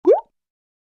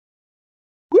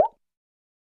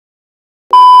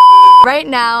Right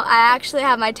now, I actually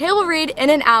have my table read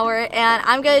in an hour, and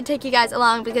I'm gonna take you guys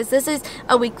along because this is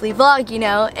a weekly vlog, you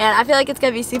know, and I feel like it's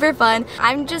gonna be super fun.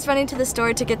 I'm just running to the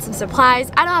store to get some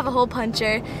supplies. I don't have a hole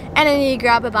puncher, and I need to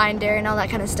grab a binder and all that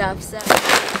kind of stuff, so.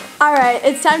 All right,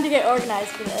 it's time to get organized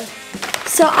for this.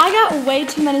 So I got way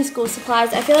too many school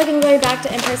supplies. I feel like I'm going back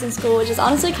to in-person school, which is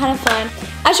honestly kind of fun.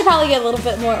 I should probably get a little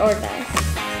bit more organized.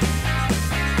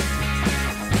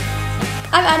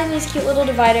 I'm adding these cute little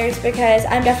dividers because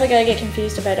I'm definitely gonna get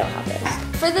confused if I don't have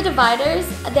this. For the dividers,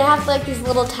 they have like these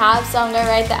little tabs, so I'm gonna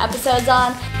write the episodes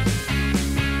on.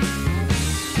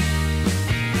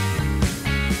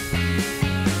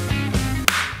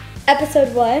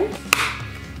 Episode 1,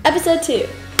 Episode 2,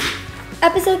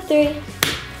 Episode 3,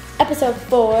 Episode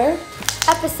 4,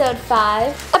 Episode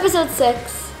 5, Episode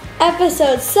 6,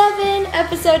 Episode 7,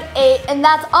 Episode 8, and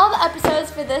that's all the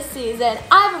episodes for this season.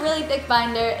 I have a really thick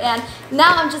binder, and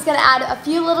now I'm just gonna add a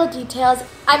few little details.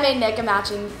 I made Nick a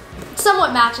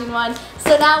somewhat matching one,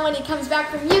 so now when he comes back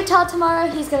from Utah tomorrow,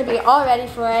 he's gonna be all ready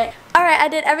for it. Alright, I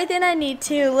did everything I need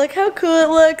to. Look how cool it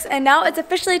looks, and now it's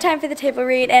officially time for the table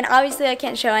read, and obviously I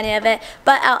can't show any of it,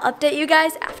 but I'll update you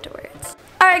guys afterwards.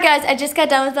 Alright guys, I just got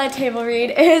done with my table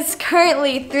read. It is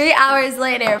currently 3 hours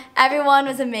later. Everyone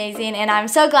was amazing, and I'm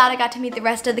so glad I got to meet the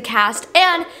rest of the cast,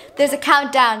 and there's a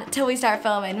countdown till we start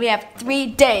filming. We have 3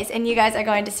 days, and you guys are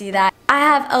going to see that. I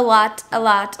have a lot of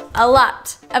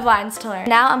lines to learn.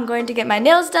 Now I'm going to get my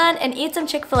nails done and eat some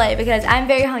Chick-fil-A because I'm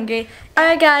very hungry.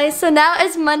 Alright guys, so now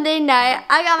it's Monday night.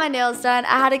 I got my nails done.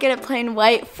 I had to get it plain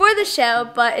white for the show,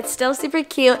 but it's still super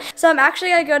cute. So I'm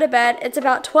actually gonna go to bed. It's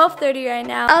about 12:30 right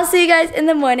now. I'll see you guys in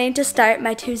the morning to start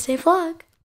my Tuesday vlog.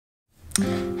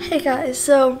 Hey guys,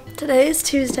 so today is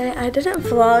Tuesday. I didn't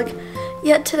vlog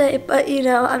yet today, but you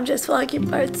know, I'm just vlogging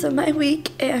parts of my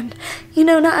week, and you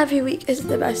know, not every week is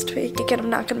the best week. Again, I'm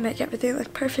not gonna make everything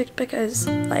look perfect because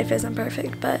life isn't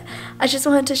perfect, but I just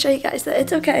wanted to show you guys that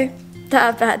it's okay to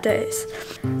have bad days.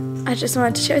 I just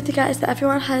wanted to share with you guys that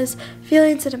everyone has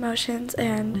feelings and emotions,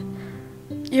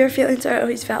 and your feelings are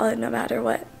always valid no matter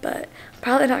what, but I'm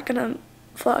probably not gonna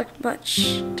vlog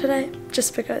much today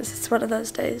just because it's one of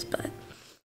those days, but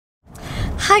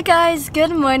hi guys,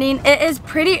 good morning. It is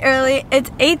pretty early. It's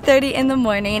 8:30 in the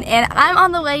morning, and I'm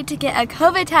on the way to get a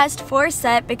COVID test for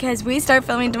set because we start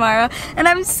filming tomorrow, and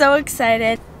I'm so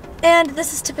excited. And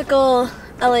this is typical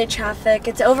LA traffic.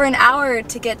 It's over an hour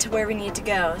to get to where we need to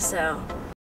go, so.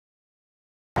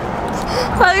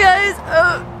 Hi guys,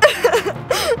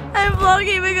 I'm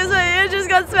vlogging because my hand just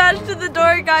got smashed to the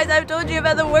door, guys. I've told you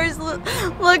about the worst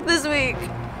look this week.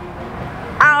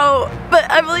 Ow, but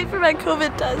I'm late for my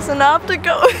COVID test, so now I have to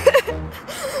go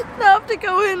now I have to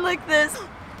go in like this.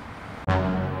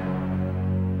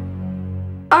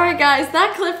 Alright guys,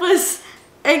 that clip was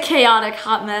a chaotic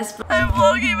hot mess, but I'm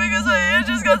vlogging because my hand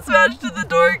just got smashed to the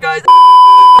door, guys.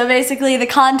 So basically the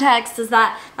context is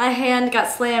that my hand got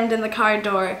slammed in the car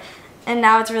door, and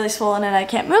now it's really swollen and I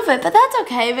can't move it, but that's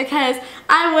okay because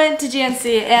I went to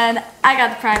GNC and I got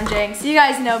the Prime drink. So you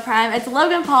guys know Prime. It's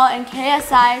Logan Paul and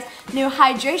KSI's new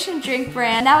hydration drink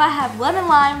brand. Now I have lemon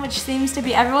lime, which seems to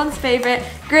be everyone's favorite,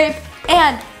 grape,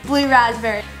 and blue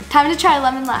raspberry. Time to try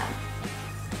lemon lime.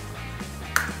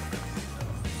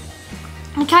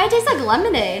 It kind of tastes like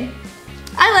lemonade.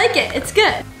 I like it, it's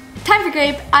good. Time for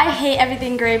grape. I hate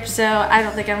everything grape, so I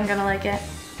don't think I'm gonna like it.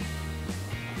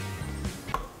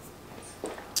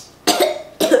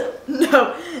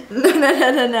 No.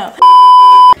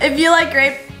 If you like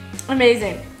grape,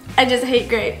 amazing. I just hate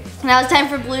grape. Now it's time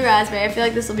for blue raspberry. I feel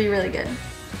like this will be really good.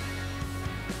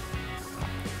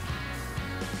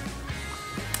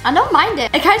 I don't mind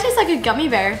it. It kind of tastes like a gummy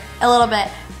bear a little bit,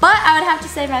 but I would have to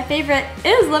say my favorite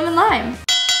is lemon lime.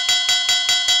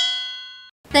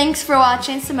 Thanks for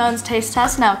watching Symonne's taste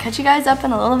test, and I'll catch you guys up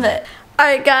in a little bit.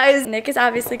 Alright guys, Nick is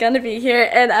obviously gonna be here,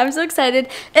 and I'm so excited.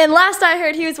 And last I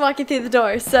heard, he was walking through the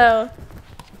door, so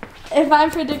if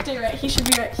I'm predicting right, he should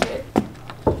be right here.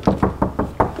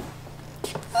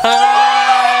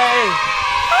 Hi!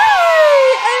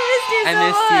 Hi! I missed you so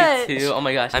much. You too. Oh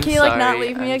my gosh, I'm sorry. Can you like not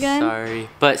leave me again? Sorry.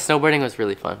 But snowboarding was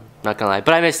really fun, not gonna lie.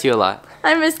 But I missed you a lot.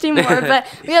 I missed you more, but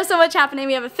we have so much happening.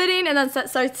 We have a fitting, and then set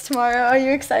starts tomorrow. Are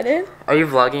you excited? Are you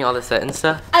vlogging all the set and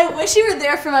stuff? I wish you were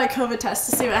there for my COVID test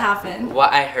to see what happened.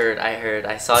 What I heard.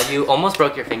 I saw you almost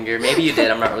broke your finger. Maybe you did,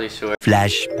 I'm not really sure.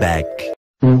 Flashback.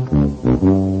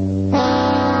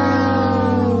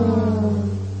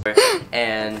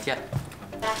 And yeah.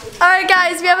 Alright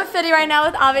guys, we have a fitting right now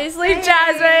with obviously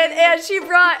Jasmine, and she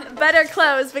brought better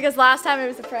clothes because last time it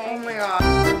was a prank. Oh my god.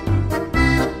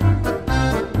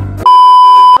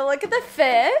 But look at the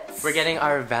fits. We're getting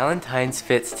our Valentine's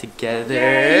fits together.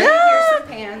 Yeah. Here's some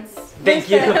pants. Thank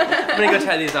you. I'm gonna go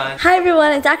try these on. Hi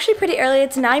everyone, it's actually pretty early,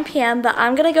 it's 9 p.m. but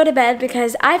I'm gonna go to bed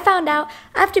because I found out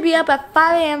I have to be up at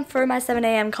 5 a.m. for my 7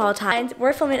 a.m. call time.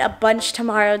 We're filming a bunch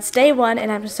tomorrow, it's day 1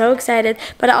 and I'm so excited,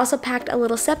 but I also packed a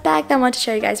little set bag that I want to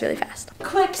show you guys really fast.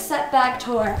 Quick set bag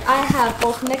tour. I have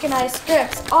both Nick and I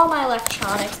scripts, all my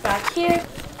electronics back here.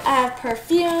 I have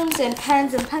perfumes and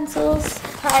pens and pencils.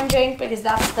 Prime drink because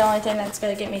that's the only thing that's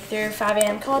gonna get me through 5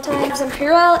 a.m. call time. Some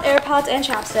Purell, AirPods, and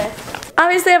chapstick.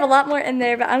 Obviously I have a lot more in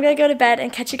there, but I'm gonna go to bed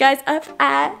and catch you guys up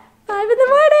at 5 in the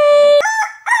morning.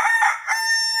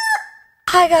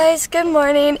 Hi guys, good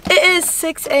morning. It is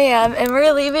 6 a.m. and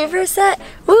we're leaving for a set.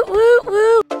 Woo woo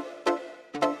woo.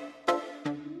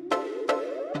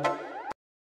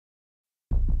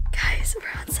 Guys,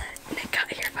 we're on set. Nick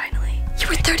got here finally. You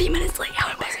were 30 minutes late.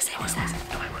 How embarrassing is that?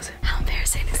 No, I wasn't. How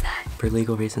embarrassing is that? For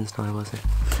legal reasons, no, I wasn't.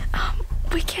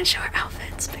 We can't show our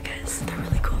outfits because they're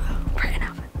really cool though. We're in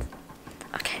outfits.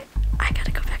 Okay, I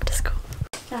gotta go back to school.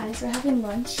 Guys, we're having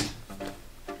lunch.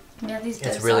 Yeah, these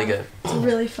It's really good. It's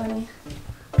really funny.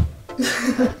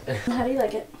 How do you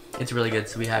like it? It's really good.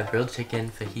 So we have grilled chicken,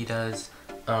 fajitas,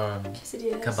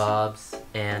 Quesadillas. kebabs,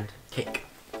 and cake.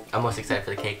 I'm most excited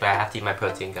for the cake, but I have to eat my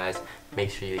protein, guys.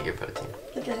 Make sure you eat your protein.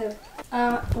 Look at who.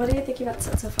 What do you think about the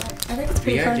set so far? I think it's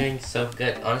pretty We fun. are doing so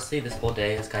good. Honestly, this whole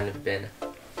day has kind of been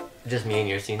just me and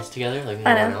your scenes together, like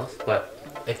no one else. But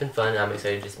it's been fun. I'm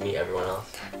excited to just meet everyone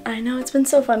else. I know, it's been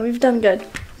so fun. We've done good.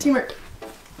 Teamwork.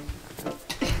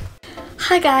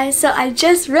 Hi guys, so I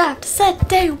just wrapped set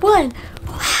day 1.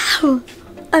 Wow!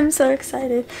 I'm so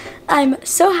excited. I'm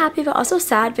so happy but also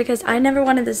sad because I never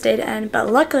wanted this day to end, but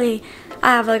luckily I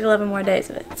have like 11 more days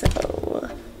of it, so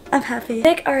I'm happy.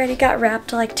 Nick already got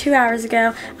wrapped like 2 hours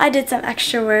ago. I did some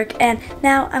extra work and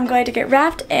now I'm going to get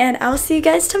wrapped and I'll see you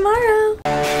guys tomorrow.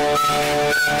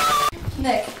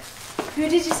 Nick, who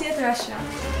did you see at the restaurant?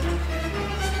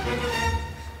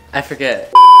 I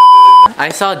forget. I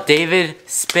saw David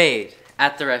Spade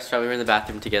at the restaurant. We were in the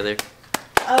bathroom together.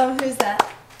 Oh, who's that?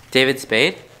 David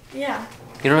Spade? Yeah.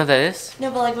 You don't know what that is? No,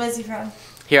 but like, where's he from?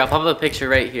 Here, I'll pop up a picture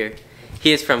right here.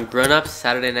 He is from Grown Ups,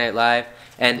 Saturday Night Live,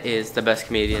 and is the best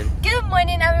comedian. Good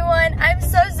morning everyone. I'm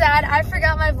so sad I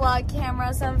forgot my vlog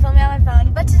camera, so I'm filming on my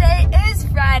phone. But today is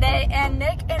Friday and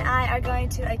Nick and I are going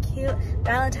to a cute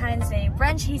Valentine's Day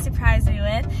brunch he surprised me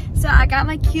with. So I got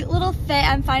my cute little fit.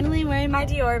 I'm finally wearing my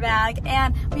Dior bag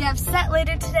and we have set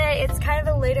later today. It's kind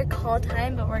of a later call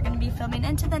time, but we're gonna be filming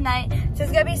into the night. So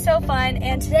it's gonna be so fun.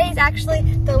 And today is actually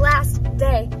the last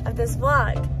day of this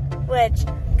vlog, which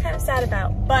kind of sad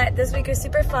about, but this week was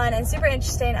super fun and super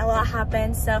interesting. A lot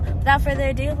happened, so without further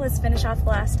ado, let's finish off the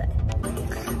last day.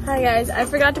 Hi guys, I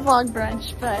forgot to vlog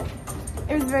brunch, but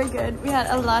it was very good. We had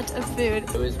a lot of food.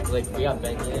 It was like, we got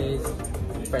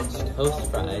beignets, French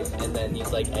toast fries, and then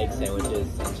these like egg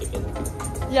sandwiches and chicken.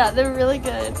 Yeah, they're really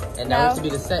good. And now we have to be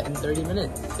the set in 30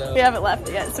 minutes, so. We haven't left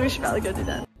it yet, so we should probably go do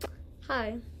that.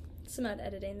 Hi, Symonne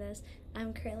editing this.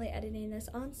 I'm currently editing this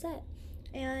on set,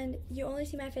 and you only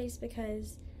see my face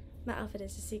because my outfit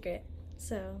is a secret,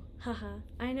 so haha,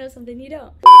 I know something you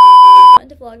don't. I want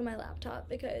to vlog on my laptop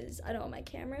because I don't want my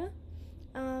camera,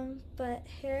 but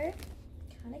hair,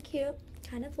 kind of cute,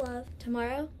 kind of love.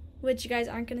 Tomorrow, which you guys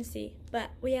aren't gonna see,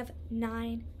 but we have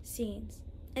 9 scenes,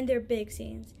 and they're big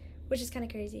scenes, which is kind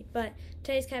of crazy, but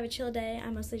today's kind of a chill day.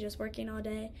 I'm mostly just working all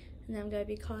day, and then I'm gonna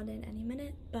be called in any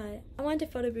minute, but I wanted to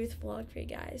photo booth vlog for you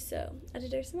guys, so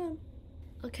editor Symonne.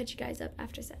 I'll catch you guys up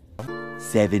after set.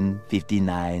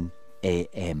 7:59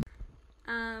 a.m.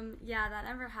 Yeah, that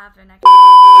never happened. I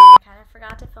kind of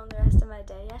forgot to film the rest of my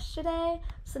day yesterday,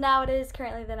 so now it is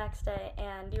currently the next day,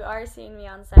 and you are seeing me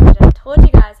on set, which I told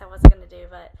you guys I wasn't gonna do,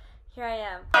 but here I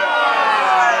am.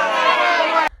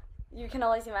 You can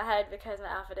only see my head because my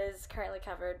outfit is currently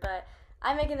covered, but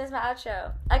I'm making this my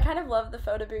outro. I kind of love the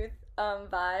photo booth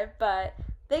vibe, but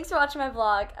thanks for watching my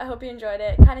vlog. I hope you enjoyed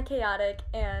it. Kind of chaotic,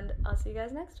 and I'll see you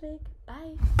guys next week.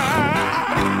 Bye.